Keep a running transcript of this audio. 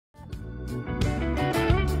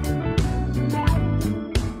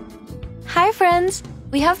friends!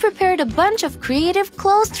 We have prepared a bunch of creative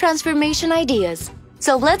clothes transformation ideas.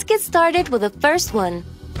 So let's get started with the first one.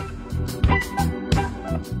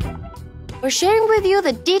 We're sharing with you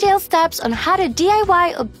the detailed steps on how to DIY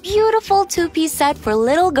a beautiful two-piece set for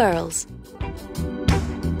little girls.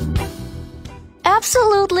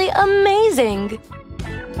 Absolutely amazing!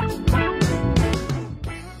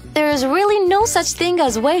 There is really no such thing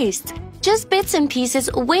as waste. Just bits and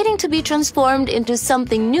pieces waiting to be transformed into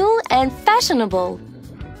something new and fashionable.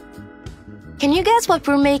 Can you guess what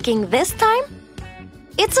we're making this time?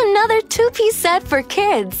 It's another two-piece set for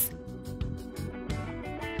kids.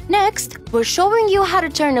 Next, we're showing you how to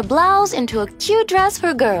turn a blouse into a cute dress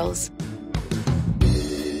for girls.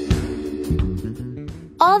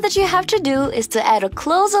 All that you have to do is to add a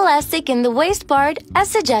clothes elastic in the waist part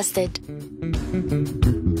as suggested.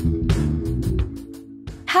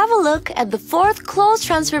 Have a look at the fourth clothes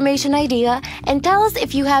transformation idea and tell us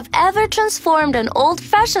if you have ever transformed an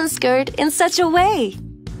old-fashioned skirt in such a way.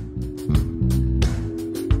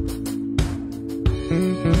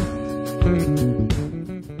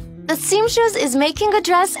 The seamstress is making a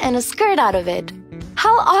dress and a skirt out of it.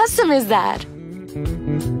 How awesome is that?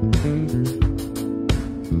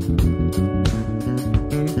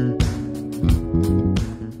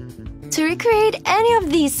 To recreate any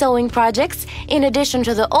of these sewing projects, in addition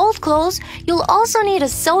to the old clothes, you'll also need a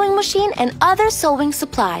sewing machine and other sewing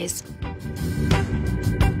supplies.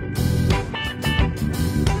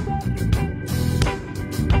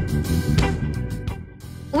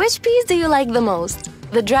 Which piece do you like the most?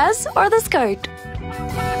 The dress or the skirt?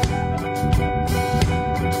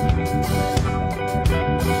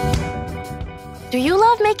 Do you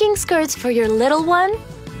love making skirts for your little one?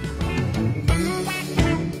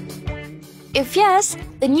 If yes,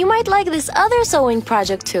 then you might like this other sewing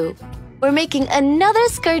project too. We're making another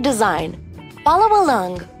skirt design. Follow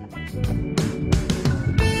along.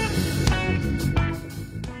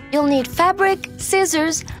 You'll need fabric,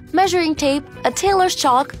 scissors, measuring tape, a tailor's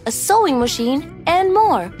chalk, a sewing machine, and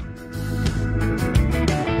more.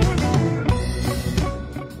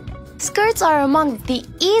 Skirts are among the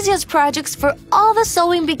easiest projects for all the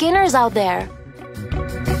sewing beginners out there.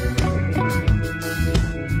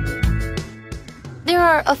 There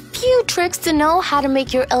are a few tricks to know how to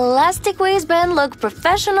make your elastic waistband look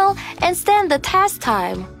professional and stand the test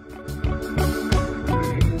time.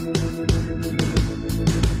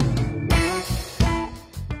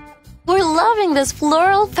 We're loving this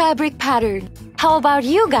floral fabric pattern. How about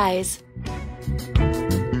you guys?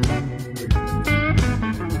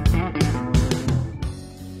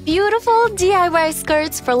 Beautiful DIY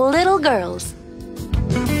skirts for little girls.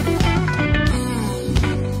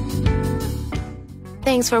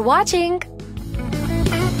 Thanks for watching!